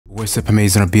What's up,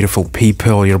 amazing and beautiful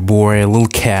people? Your boy Lil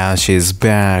Cash is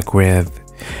back with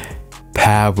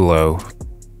Pablo,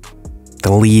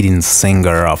 the leading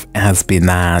singer of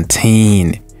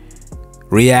SB19,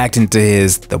 reacting to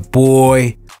his The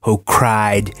Boy Who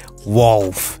Cried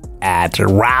Wolf at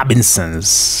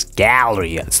Robinson's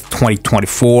Galleria. It's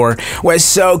 2024. We're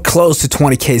so close to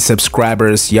 20k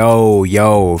subscribers.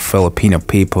 Yo, Filipino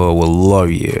people will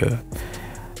love you.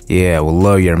 Yeah, we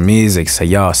love your music, so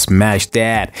y'all smash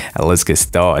that and let's get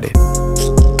started. Yung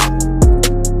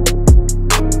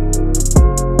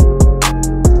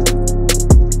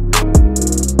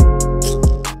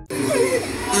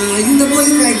The Boy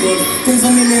Who Cried Wolf, kung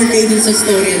familiar kayo dun sa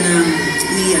storya ng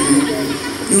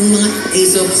yung mga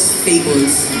Aesop's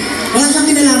Fables, wala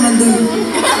siyang kinalaman dun.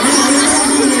 Wala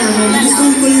siyang kinalaman.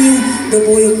 Gusto ko lang yung The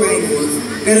Boy Who Cried Wolf,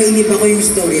 pero iniba ko yung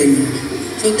storya niya.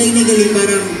 So technically,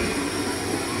 parang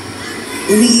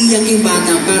umiiyak yung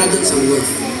bata para dun sa wolf.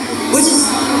 Which is,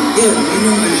 yun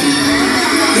yung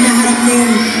hinaharap niya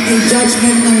yung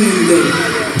judgment ng mundo.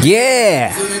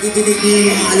 Yeah! So natitigil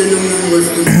niya yung mga alulong ng wolf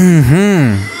dun.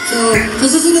 So, sa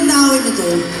susunod na awit na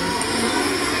to,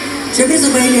 syempre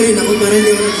sabayan niyo rin ako para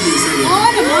hindi ako nag-iisa.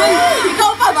 Oo naman!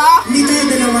 Ikaw pa ba? Hindi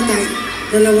tayo, dalawa na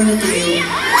tayo.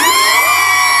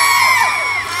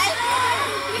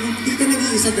 Hindi ka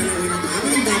nag-iisa, dalawa na tayo.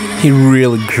 He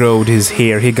really growed his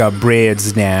hair. He got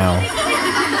braids now.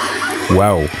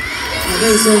 Wow.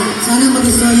 Okay, so sana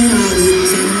magustuhan yung awit,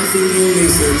 sana ma-feel yung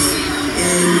message.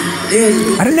 And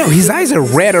ayun. I don't know. His eyes are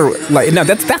red or like no.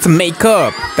 That's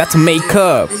makeup. That's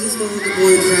makeup. This is called The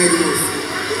Boy Who Cried Wolf.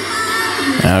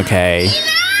 Okay.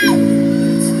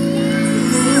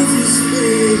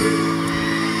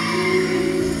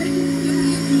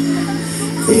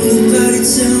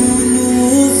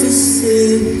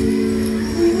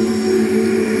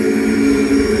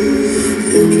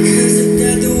 Because of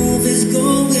that, the wolf is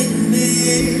going with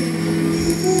me.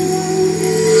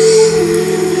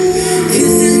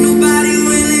 Cause there's nobody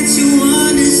willing to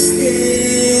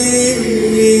understand.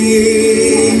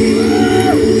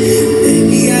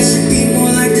 Maybe I should be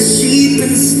more like the sheep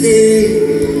instead.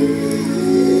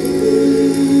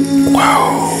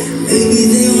 Wow. Maybe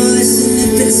they won't listen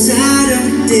if inside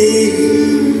I'm dead.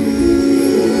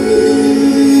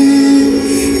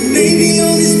 Maybe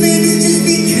all this pain is just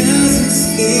because I'm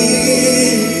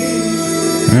scared.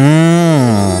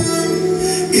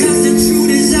 Cause the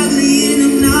truth is ugly and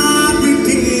I'm not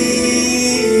prepared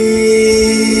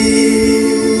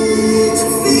to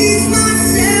face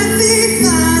myself if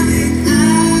I let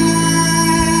out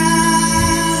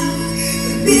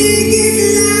the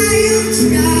biggest lie I've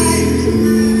tried.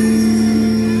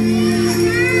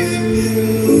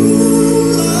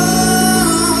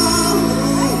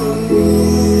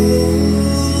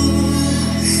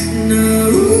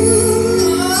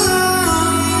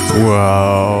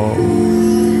 Wow.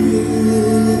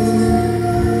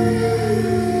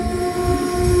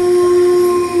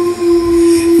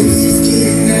 This is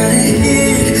getting out of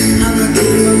hand. I'm not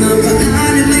giving my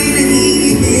behind and made an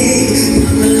evening.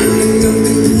 I'm a little dumb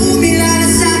to pull me like a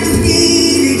sack of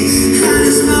eating. How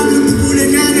to smell the pool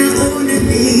and I got on the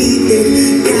need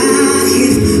it. Got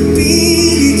it,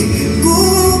 beat it, go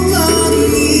for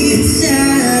me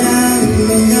inside. I'm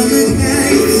another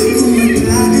guy who went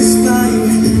out the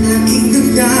spine. I kick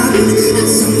them down and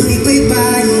somebody play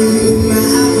by you. My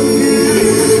album now.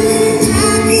 I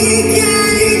can't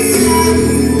get inside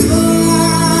the door.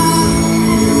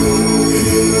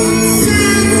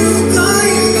 Inside the door,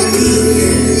 you're fucking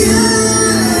in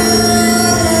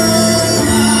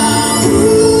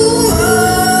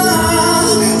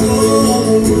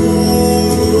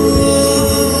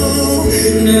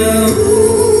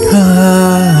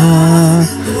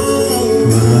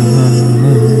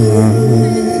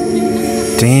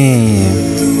Damn.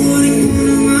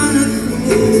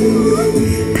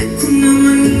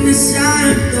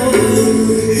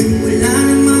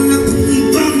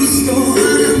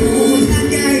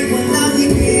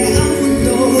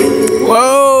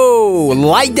 Whoa!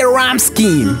 Like the rhyme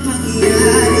scheme.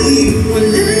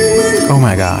 Oh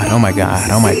my god. Oh my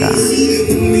god. Oh my god.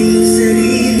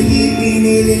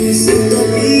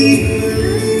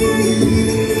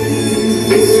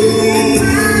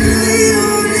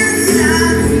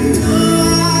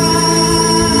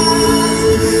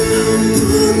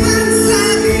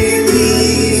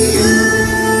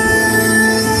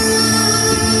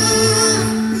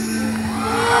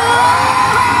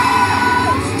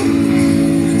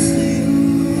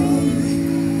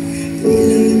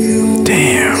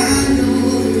 Damn.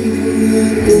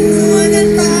 Dalawa na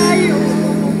tayo.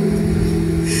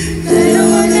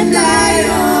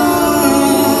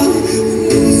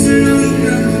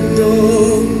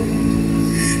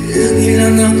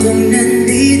 kung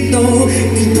nandito,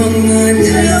 di pa nga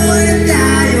dalawa na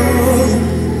tayo.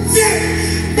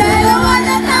 Dalawa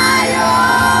na tayo.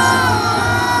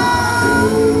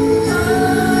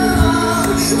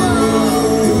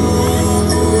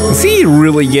 Is he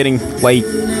really getting like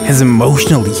his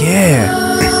emotional? Yeah.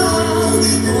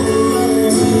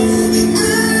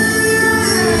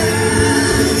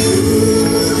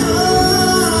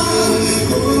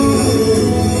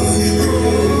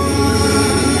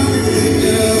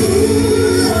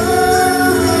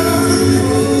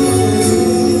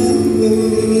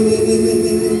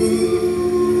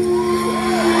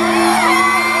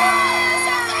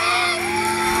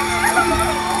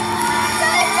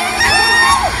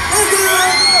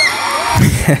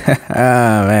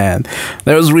 Ah, man,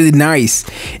 that was really nice.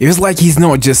 It was like he's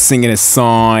not just singing a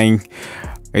song.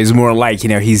 It's more like, you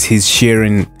know, he's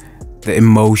sharing the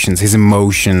emotions, his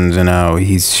emotions, you know,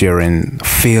 he's sharing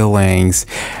feelings.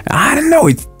 I don't know,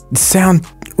 it sounds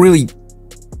really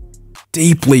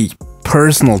deeply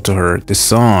personal to her, the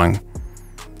song.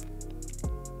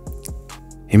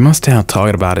 He must have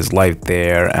talked about his life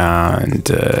there, and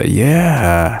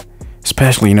yeah,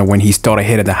 especially, you know, when he started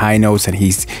hitting the high notes and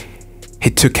he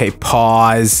took a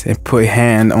pause and put a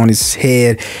hand on his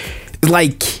head.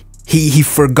 Like he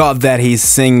forgot that he's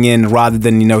singing rather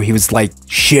than, you know, he was like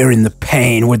sharing the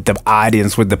pain with the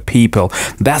audience, with the people.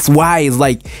 That's why it's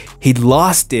like he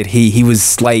lost it. He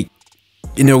was like,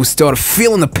 you know, started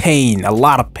feeling the pain, a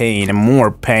lot of pain and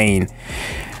more pain.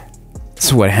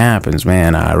 That's what happens,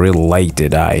 man. I really liked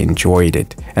it. I enjoyed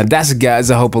it. And that's it, guys.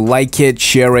 I hope you like it,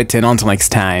 share it, and until next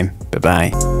time,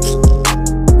 bye-bye.